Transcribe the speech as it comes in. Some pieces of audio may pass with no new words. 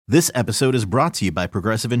This episode is brought to you by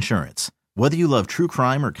Progressive Insurance. Whether you love true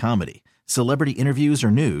crime or comedy, celebrity interviews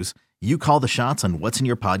or news, you call the shots on what's in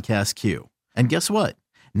your podcast queue. And guess what?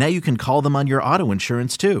 Now you can call them on your auto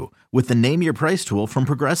insurance too with the Name Your Price tool from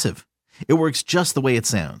Progressive. It works just the way it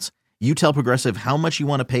sounds. You tell Progressive how much you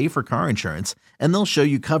want to pay for car insurance, and they'll show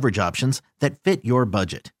you coverage options that fit your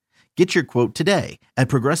budget. Get your quote today at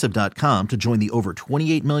Progressive.com to join the over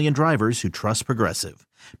 28 million drivers who trust Progressive.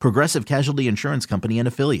 Progressive Casualty Insurance Company and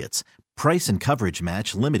Affiliates. Price and coverage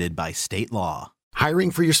match limited by state law. Hiring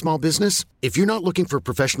for your small business? If you're not looking for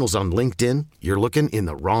professionals on LinkedIn, you're looking in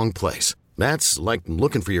the wrong place. That's like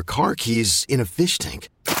looking for your car keys in a fish tank.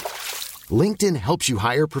 LinkedIn helps you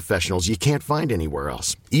hire professionals you can't find anywhere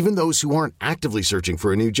else, even those who aren't actively searching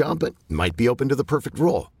for a new job but might be open to the perfect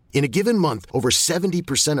role. In a given month, over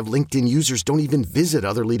 70% of LinkedIn users don't even visit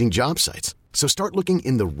other leading job sites. So start looking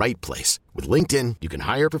in the right place. With LinkedIn, you can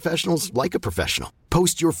hire professionals like a professional.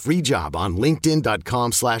 Post your free job on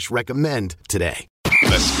linkedin.com/recommend today.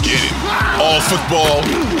 Let's get it. All football,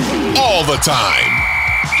 all the time.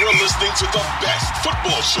 You're listening to the best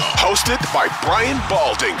football show. Hosted by Brian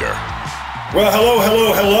Baldinger. Well,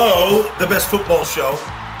 hello. The best football show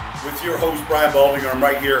with your host, Brian Baldinger. I'm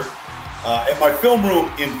right here at my film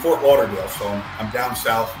room in Fort Lauderdale. So I'm down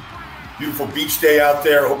south. Beautiful beach day out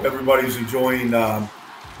there. Hope everybody's enjoying,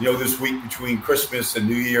 this week between Christmas and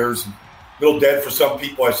New Year's. A little dead for some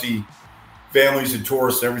people. I see families and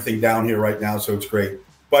tourists and everything down here right now, so it's great.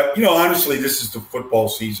 But, honestly, this is the football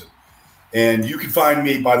season. And you can find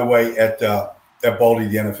me, by the way, at Baldy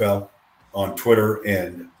the NFL on Twitter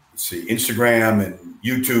and, Instagram and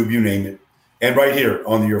YouTube, you name it. And right here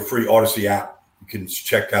on your free Odyssey app. You can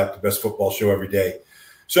check out the best football show every day.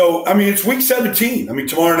 So, it's week 17.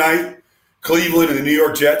 Tomorrow night, Cleveland and the New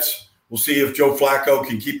York Jets. We'll see if Joe Flacco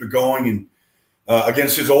can keep it going and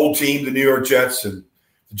against his old team, the New York Jets, and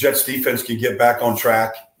the Jets defense can get back on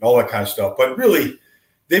track, all that kind of stuff. But really,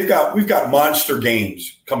 we've got monster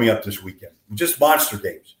games coming up this weekend, just monster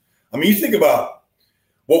games. You think about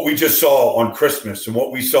what we just saw on Christmas and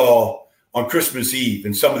what we saw on Christmas Eve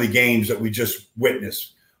and some of the games that we just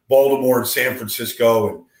witnessed, Baltimore and San Francisco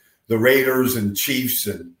and the Raiders and Chiefs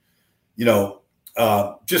and,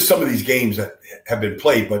 just some of these games that have been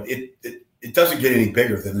played, but it doesn't get any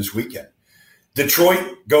bigger than this weekend.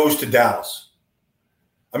 Detroit goes to Dallas.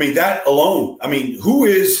 That alone, who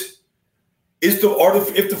if the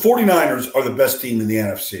 49ers are the best team in the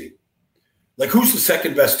NFC, who's the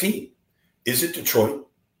second best team? Is it Detroit?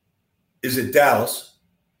 Is it Dallas?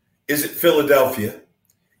 Is it Philadelphia?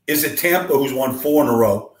 Is it Tampa, who's won 4 in a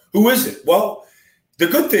row? Who is it? Well, the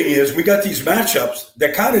good thing is we got these matchups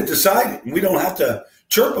that kind of decide it, and we don't have to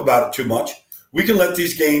chirp about it too much. We can let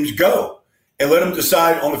these games go and let them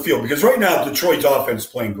decide on the field. Because right now, Detroit's offense is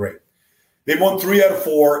playing great. They won 3 out of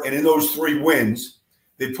 4, and in those 3 wins,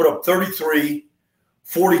 they put up 33,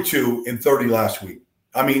 42, and 30 last week.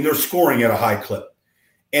 They're scoring at a high clip.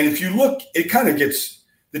 And if you look, it kind of gets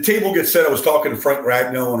 – the table gets set. I was talking to Frank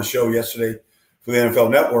Ragnow on a show yesterday for the NFL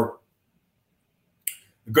Network.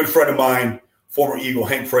 A good friend of mine, former Eagle,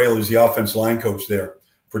 Hank Fraley, is the offensive line coach there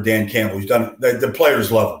for Dan Campbell. He's done – the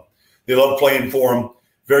players love him. They love playing for him,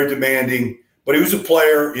 very demanding. But he was a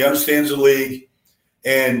player. He understands the league.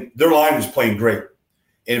 And their line is playing great.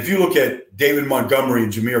 And if you look at David Montgomery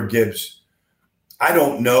and Jahmyr Gibbs, I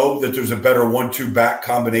don't know that there's a better 1-2 back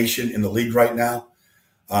combination in the league right now.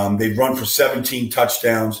 They've run for 17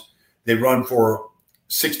 touchdowns. They run for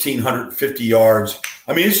 1,650 yards.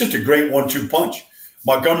 It's just a great 1-2 punch.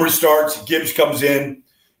 Montgomery starts. Gibbs comes in.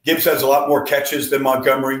 Gibbs has a lot more catches than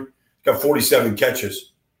Montgomery. He's got 47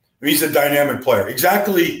 catches. He's a dynamic player.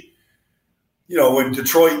 Exactly, when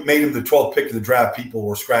Detroit made him the 12th pick of the draft, people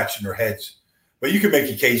were scratching their heads. But you can make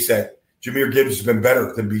a case that Jahmyr Gibbs has been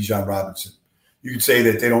better than Bijan Robinson. You could say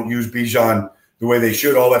that they don't use Bijan the way they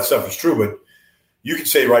should. All that stuff is true. But you could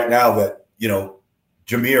say right now that,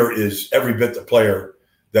 Jahmyr is every bit the player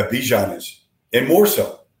that Bijan is, and more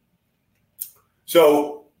so.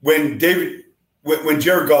 So when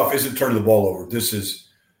Jared Goff isn't turning the ball over, this is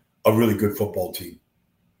a really good football team.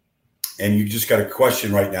 And you just got a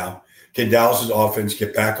question right now. Can Dallas's offense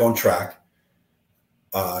get back on track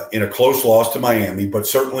in a close loss to Miami? But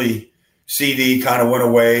certainly CD kind of went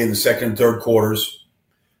away in the second and third quarters.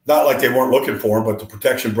 Not like they weren't looking for him, but the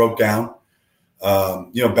protection broke down.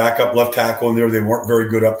 Backup left tackle in there. They weren't very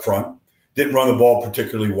good up front. Didn't run the ball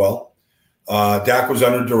particularly well. Dak was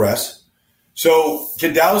under duress. So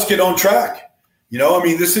can Dallas get on track?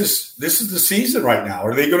 This is the season right now.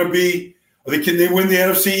 Are they going to be? Can they win the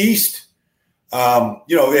NFC East? They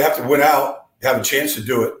have to win out, have a chance to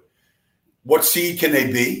do it. What seed can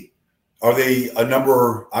they be? Are they a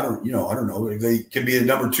number? I don't know. They can be a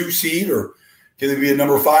number 2 seed, or can they be a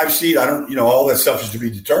number 5 seed? All that stuff is to be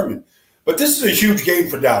determined. But this is a huge game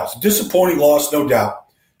for Dallas. Disappointing loss, no doubt,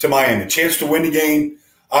 to Miami. Chance to win the game.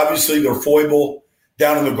 Obviously, their foible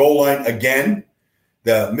down in the goal line again.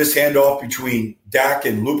 The missed handoff between Dak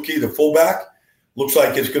and Lupke, the fullback, looks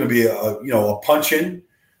like it's going to be a punch in.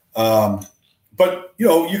 But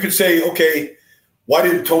you could say, okay, why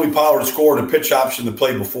didn't Tony Pollard score the pitch option the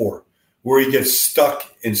play before, where he gets stuck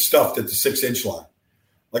and stuffed at the 6-inch line?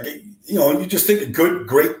 You just think a good,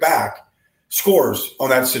 great back scores on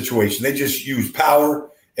that situation. They just use power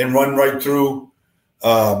and run right through.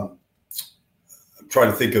 I'm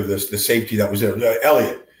trying to think of the safety that was there.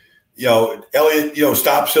 Elliott. Elliott,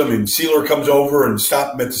 stops him, and Sealer comes over and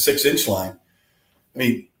stops him at the 6-inch line.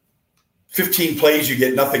 15 plays, you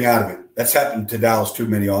get nothing out of it. That's happened to Dallas too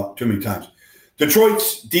many times.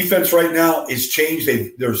 Detroit's defense right now is changed.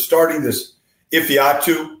 They're starting this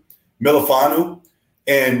Ifiatu Milifanu,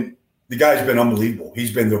 and the guy's been unbelievable.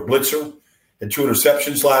 He's been their blitzer, had 2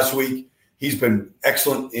 interceptions last week. He's been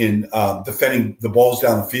excellent in defending the balls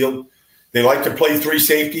down the field. They like to play 3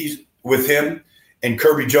 safeties with him and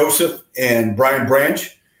Kirby Joseph and Brian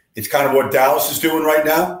Branch. It's kind of what Dallas is doing right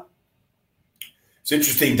now. It's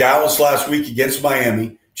interesting. Dallas last week against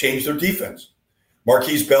Miami changed their defense.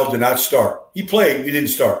 Marquise Bell did not start. He played. He didn't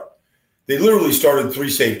start. They literally started 3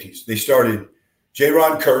 safeties. They started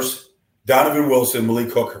Jaron Kearse, Donovan Wilson,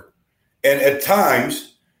 Malik Hooker. And at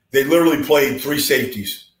times, they literally played 3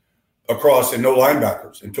 safeties across and no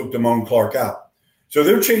linebackers and took Damone Clark out. So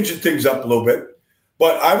they're changing things up a little bit.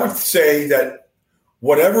 But I would say that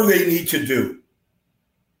whatever they need to do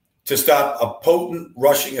to stop a potent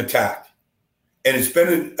rushing attack, and it's been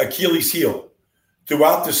an Achilles heel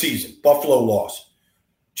throughout the season. Buffalo lost.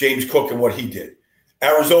 James Cook and what he did.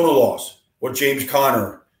 Arizona lost. What James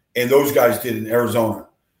Conner and those guys did in Arizona.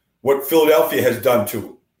 What Philadelphia has done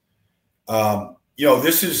to them.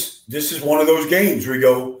 This is one of those games where you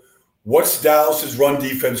go, what's Dallas's run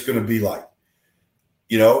defense going to be like?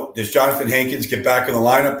 Does Jonathan Hankins get back in the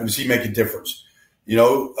lineup and does he make a difference?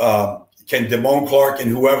 Can Damone Clark and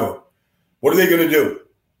whoever, what are they going to do?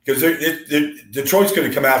 Because Detroit's going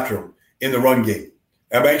to come after them in the run game.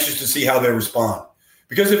 I'm anxious to see how they respond.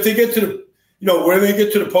 Because if they get to where they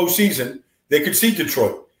get to the postseason, they could see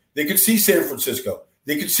Detroit. They could see San Francisco.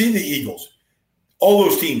 They could see the Eagles. All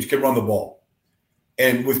those teams can run the ball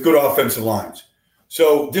and with good offensive lines.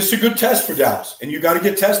 So this is a good test for Dallas, and you got to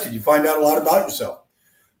get tested. You find out a lot about yourself.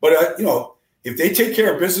 But, if they take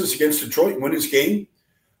care of business against Detroit and win this game,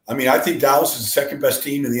 I think Dallas is the second best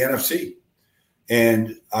team in the NFC.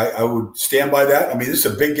 And I would stand by that. This is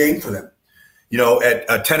a big game for them,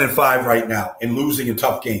 at 10-5 right now and losing a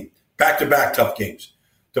tough game, back-to-back tough games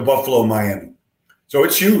to Buffalo and Miami. So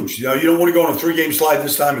it's huge. You don't want to go on a 3-game slide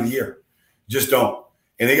this time of the year. You just don't.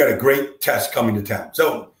 And they got a great test coming to town.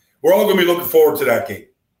 So we're all going to be looking forward to that game.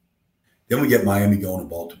 Then we get Miami going to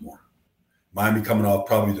Baltimore. Miami coming off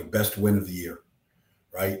probably their best win of the year,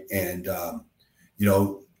 right? And,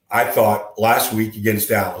 I thought last week against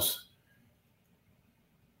Dallas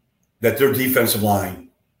that their defensive line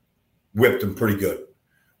whipped them pretty good.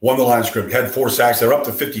 Won the line of scrimmage, had 4 sacks. They're up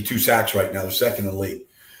to 52 sacks right now. They're second in the league.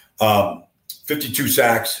 52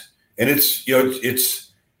 sacks, and it's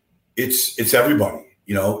everybody.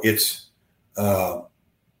 It's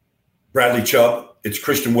Bradley Chubb, it's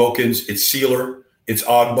Christian Wilkins, it's Sealer, it's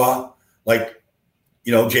Ogba.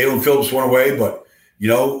 Jalen Phillips went away, but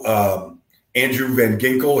Andrew Van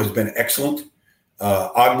Ginkel has been excellent.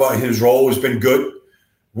 Ogba in his role has been good.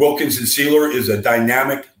 Wilkins and Sealer is a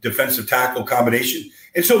dynamic defensive tackle combination.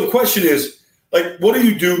 And so the question is, what do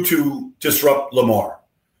you do to disrupt Lamar?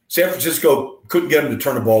 San Francisco couldn't get him to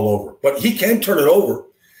turn the ball over, but he can turn it over.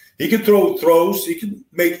 He can throw throws. He can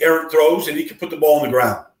make errant throws, and he can put the ball on the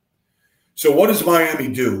ground. So what does Miami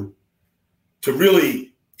do to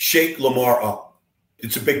really shake Lamar up?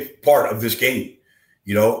 It's a big part of this game.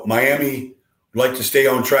 Miami would like to stay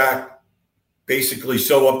on track, basically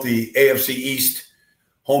sew up the AFC East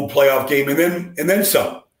home playoff game, and then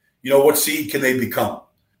some. What seed can they become?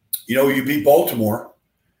 You beat Baltimore,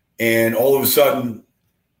 and all of a sudden,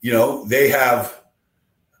 they have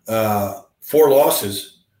 4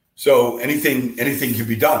 losses. So anything can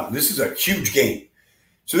be done. This is a huge game.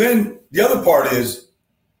 So then the other part is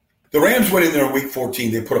the Rams went in there in Week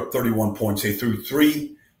 14. They put up 31 points. They threw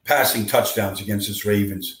 3 passing touchdowns against this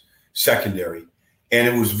Ravens secondary, and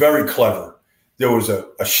it was very clever. There was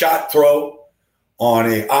a shot throw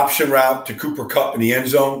on an option route to Cooper Kupp in the end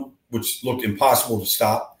zone, which looked impossible to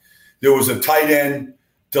stop. There was a tight end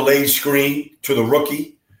delayed screen to the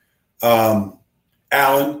rookie,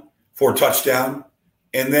 Allen, for a touchdown.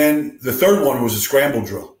 And then the third one was a scramble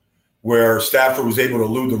drill where Stafford was able to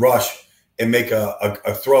elude the rush and make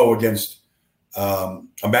a throw against a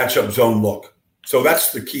matchup zone look. So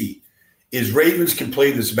that's the key, is Ravens can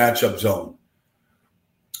play this matchup zone.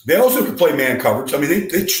 They also can play man coverage. I mean,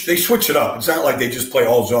 they switch it up. It's not like they just play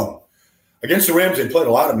all zone. Against the Rams, they played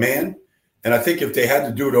a lot of man, and I think if they had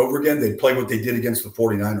to do it over again, they'd play what they did against the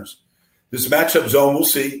 49ers. This matchup zone, we'll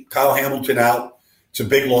see. Kyle Hamilton out. It's a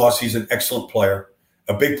big loss. He's an excellent player,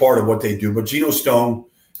 a big part of what they do. But Geno Stone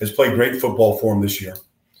has played great football for him this year.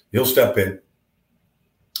 He'll step in.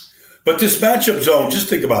 But this matchup zone, just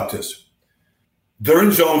think about this. They're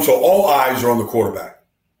in zone, so all eyes are on the quarterback.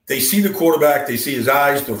 They see the quarterback. They see his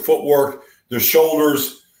eyes, their footwork, their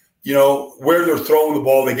shoulders, where they're throwing the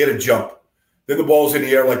ball. They get a jump. Then the ball's in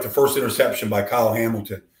the air, like the first interception by Kyle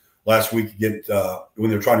Hamilton last week when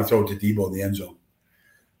they're trying to throw it to Debo in the end zone.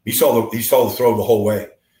 He saw the throw the whole way.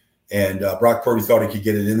 And Brock Purdy thought he could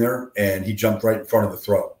get it in there, and he jumped right in front of the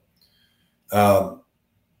throw.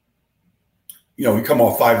 We come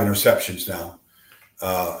off 5 interceptions now.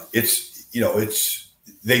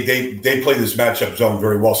 They play this matchup zone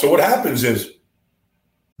very well. So what happens is,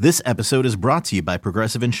 This episode is brought to you by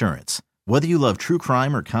Progressive Insurance. Whether you love true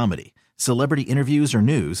crime or comedy, celebrity interviews or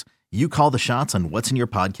news, you call the shots on what's in your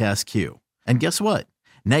podcast queue. And guess what?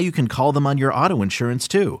 Now you can call them on your auto insurance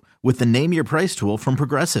too with the Name Your Price tool from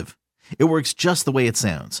Progressive. It works just the way it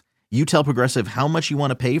sounds. You tell Progressive how much you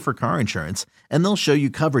want to pay for car insurance, and they'll show you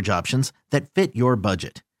coverage options that fit your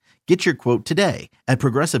budget. Get your quote today at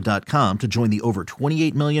Progressive.com to join the over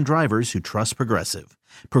 28 million drivers who trust Progressive.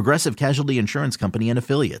 Progressive Casualty Insurance Company and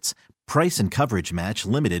Affiliates. Price and coverage match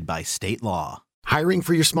limited by state law. Hiring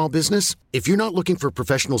for your small business? If you're not looking for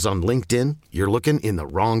professionals on LinkedIn, you're looking in the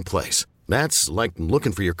wrong place. That's like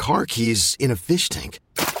looking for your car keys in a fish tank.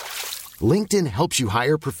 LinkedIn helps you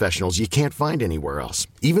hire professionals you can't find anywhere else,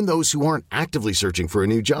 even those who aren't actively searching for a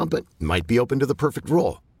new job but might be open to the perfect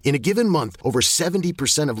role. In a given month, over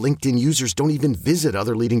 70% of LinkedIn users don't even visit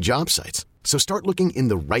other leading job sites. So start looking in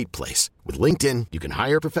the right place. With LinkedIn, you can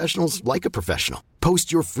hire professionals like a professional.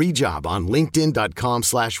 Post your free job on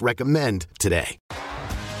linkedin.com/recommend today.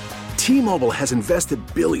 T-Mobile has invested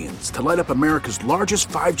billions to light up America's largest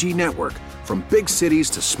 5G network, from big cities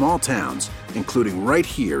to small towns, including right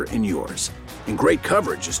here in yours. And great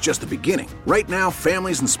coverage is just the beginning. Right now,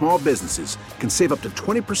 families and small businesses can save up to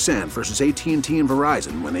 20% versus AT&T and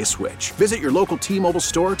Verizon when they switch. Visit your local T-Mobile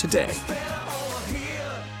store today.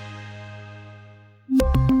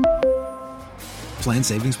 Plan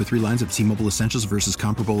savings with 3 lines of T-Mobile Essentials versus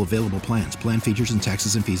comparable available plans. Plan features and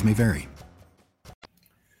taxes and fees may vary.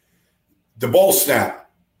 the ball snap.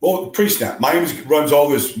 Well, pre-snap. Miami runs all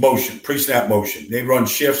this motion, pre-snap motion. They run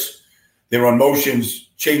shifts. They run motions,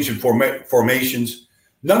 changing formations.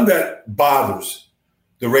 None of that bothers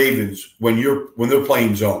the Ravens when they're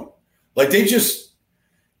playing zone. Like, they just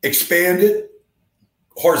expand it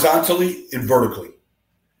horizontally and vertically.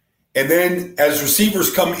 And then as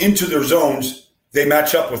receivers come into their zones, they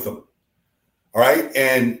match up with them. All right?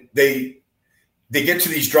 And they get to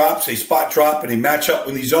these drops, they spot drop, and they match up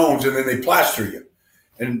in these zones, and then they plaster you.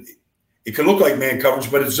 And it can look like man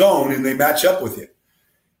coverage, but it's zone, and they match up with you.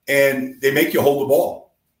 And they make you hold the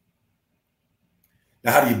ball.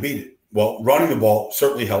 Now, how do you beat it? Well, running the ball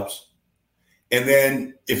certainly helps. And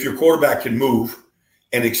then if your quarterback can move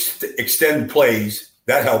and extend plays,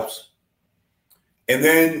 that helps. And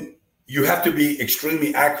then you have to be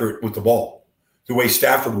extremely accurate with the ball, the way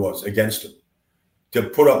Stafford was against him, to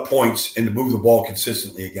put up points and to move the ball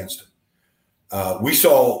consistently against him. We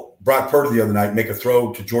saw Brock Purdy the other night make a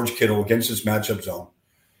throw to George Kittle against this matchup zone.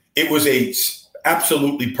 It was a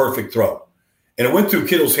absolutely perfect throw. And it went through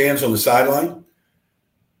Kittle's hands on the sideline,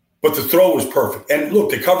 but the throw was perfect. And look,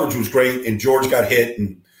 the coverage was great, and George got hit.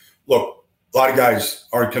 And look, a lot of guys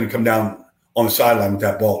aren't going to come down on the sideline with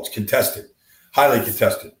that ball. It's contested, highly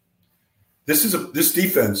contested. This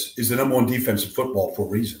defense is the number one defense in football for a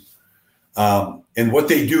reason. And what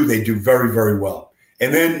they do very, very well.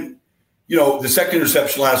 And then, the second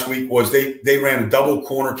interception last week was they ran a double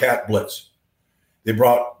corner cat blitz. They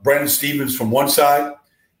brought Brandon Stevens from one side,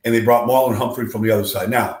 and they brought Marlon Humphrey from the other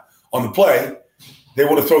side. Now, on the play, they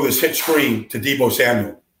want to throw this hitch screen to Debo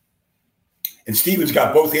Samuel. And Stevens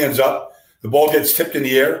got both hands up. The ball gets tipped in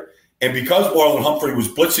the air. And because Marlon Humphrey was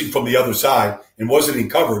blitzing from the other side and wasn't in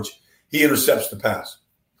coverage, he intercepts the pass.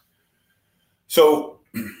 So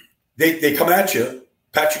they come at you.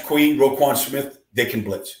 Patrick Queen, Roquan Smith, they can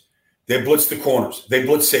blitz. They blitz the corners. They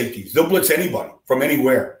blitz safeties. They'll blitz anybody from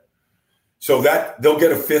anywhere. So that they'll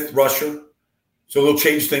get a fifth rusher. So they'll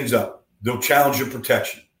change things up. They'll challenge your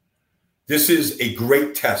protection. This is a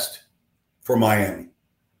great test for Miami.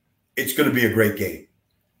 It's going to be a great game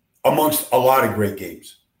amongst a lot of great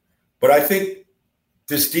games. But I think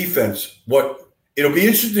this defense, it'll be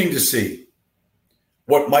interesting to see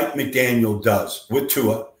what Mike McDaniel does with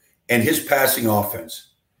Tua and his passing offense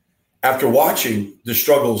after watching the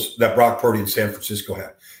struggles that Brock Purdy and San Francisco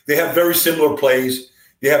have. They have very similar plays.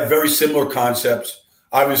 They have very similar concepts.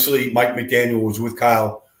 Obviously, Mike McDaniel was with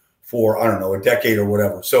Kyle for, a decade or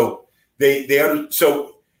whatever. So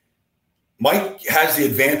so Mike has the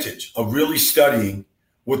advantage of really studying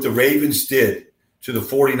what the Ravens did to the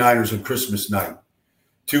 49ers on Christmas night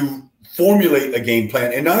to formulate a game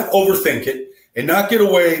plan and not overthink it and not get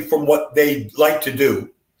away from what they like to do,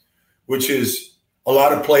 which is a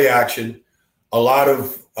lot of play action, a lot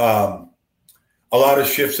of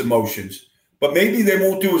shifts and motions. But maybe they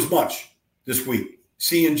won't do as much this week,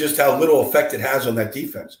 seeing just how little effect it has on that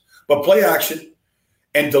defense. But play action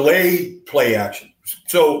and delay play action.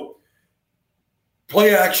 So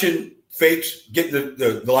play action fakes, get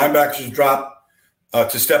the linebackers drop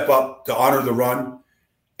to step up, to honor the run.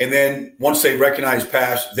 And then once they recognize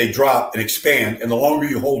pass, they drop and expand. And the longer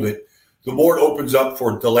you hold it, the more it opens up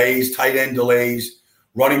for delays, tight end delays,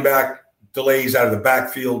 running back delays out of the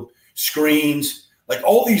backfield, screens. Like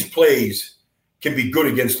all these plays can be good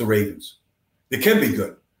against the Ravens. They can be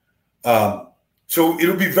good. So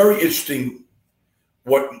it'll be very interesting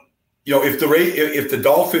if the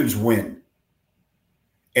Dolphins win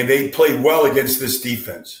and they play well against this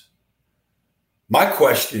defense. My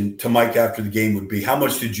question to Mike after the game would be, how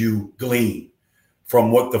much did you glean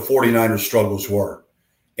from what the 49ers struggles were?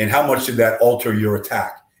 And how much did that alter your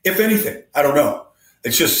attack? If anything, I don't know.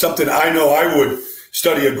 It's just something I know I would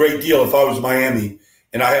study a great deal if I was Miami,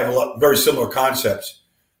 and I have very similar concepts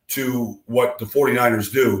to what the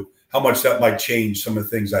 49ers do, how much that might change some of the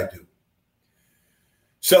things I do.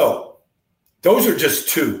 So those are just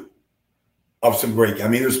two of some great games. I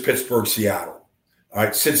mean, there's Pittsburgh, Seattle, all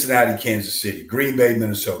right, Cincinnati, Kansas City, Green Bay,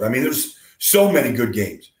 Minnesota. I mean, there's so many good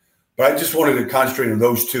games. But I just wanted to concentrate on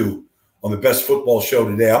those two on the Best Football Show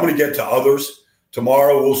today. I'm going to get to others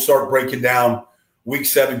tomorrow. We'll start breaking down Week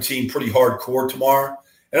 17 pretty hardcore tomorrow.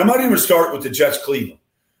 And I might even start with the Jets-Cleveland,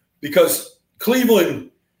 because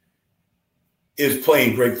Cleveland is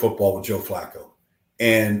playing great football with Joe Flacco.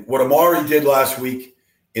 And what Amari did last week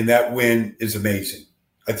in that win is amazing.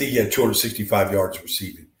 I think he had 265 yards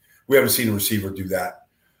receiving. We haven't seen a receiver do that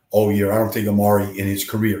all year. I don't think Amari in his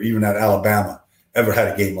career, even at Alabama, ever had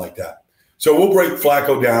a game like that. So we'll break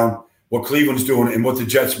Flacco down, what Cleveland's doing, and what the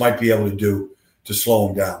Jets might be able to do to slow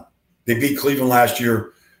him down. They beat Cleveland last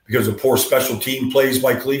year because of poor special team plays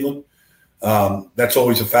by Cleveland. That's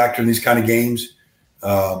always a factor in these kind of games.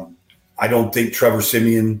 I don't think Trevor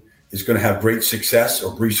Siemian is going to have great success,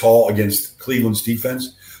 or Breece Hall, against Cleveland's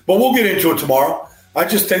defense. But we'll get into it tomorrow. I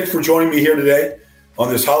just thanks for joining me here today on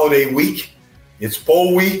this holiday week. It's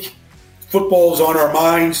bowl week. Football is on our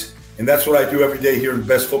minds, and that's what I do every day here in the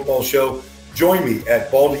Best Football Show. Join me at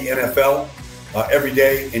Baldy NFL every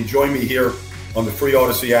day, and join me here on the free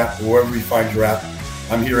Odyssey app, or wherever you find your app.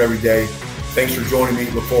 I'm here every day. Thanks for joining me.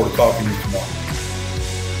 Look forward to talking to you tomorrow.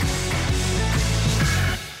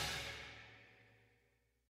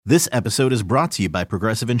 This episode is brought to you by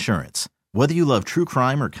Progressive Insurance. Whether you love true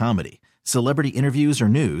crime or comedy, celebrity interviews or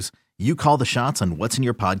news, you call the shots on what's in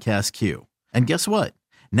your podcast queue. And guess what?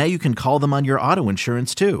 Now you can call them on your auto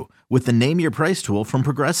insurance too, with the Name Your Price tool from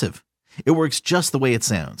Progressive. It works just the way it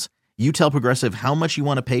sounds. You tell Progressive how much you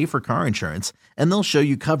want to pay for car insurance, and they'll show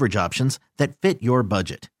you coverage options that fit your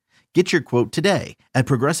budget. Get your quote today at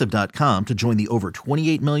Progressive.com to join the over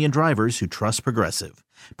 28 million drivers who trust Progressive.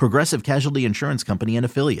 Progressive Casualty Insurance Company and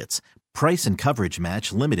Affiliates. Price and coverage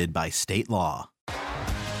match limited by state law.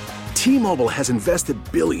 T-Mobile has invested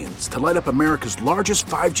billions to light up America's largest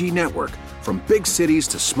 5G network, from big cities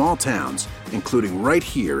to small towns, including right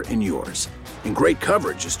here in yours. And great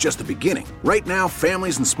coverage is just the beginning. Right now,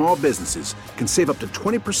 families and small businesses can save up to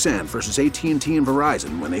 20% versus AT&T and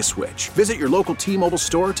Verizon when they switch. Visit your local T-Mobile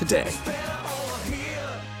store today.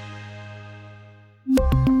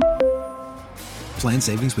 Plan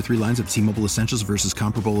savings with 3 lines of T-Mobile Essentials versus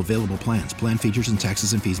comparable available plans. Plan features and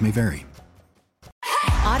taxes and fees may vary.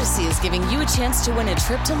 Odyssey is giving you a chance to win a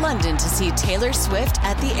trip to London to see Taylor Swift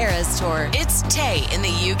at the Eras Tour. It's Tay in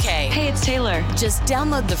the UK. Hey, it's Taylor. Just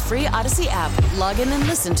download the free Odyssey app, log in and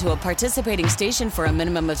listen to a participating station for a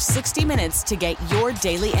minimum of 60 minutes to get your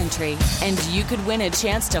daily entry. And you could win a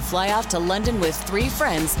chance to fly off to London with 3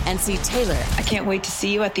 friends and see Taylor. I can't wait to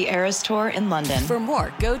see you at the Eras Tour in London. For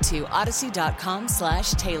more, go to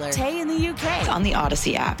odyssey.com/Taylor. Tay in the UK. It's on the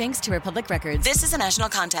Odyssey app. Thanks to Republic Records. This is a national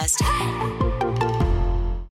contest.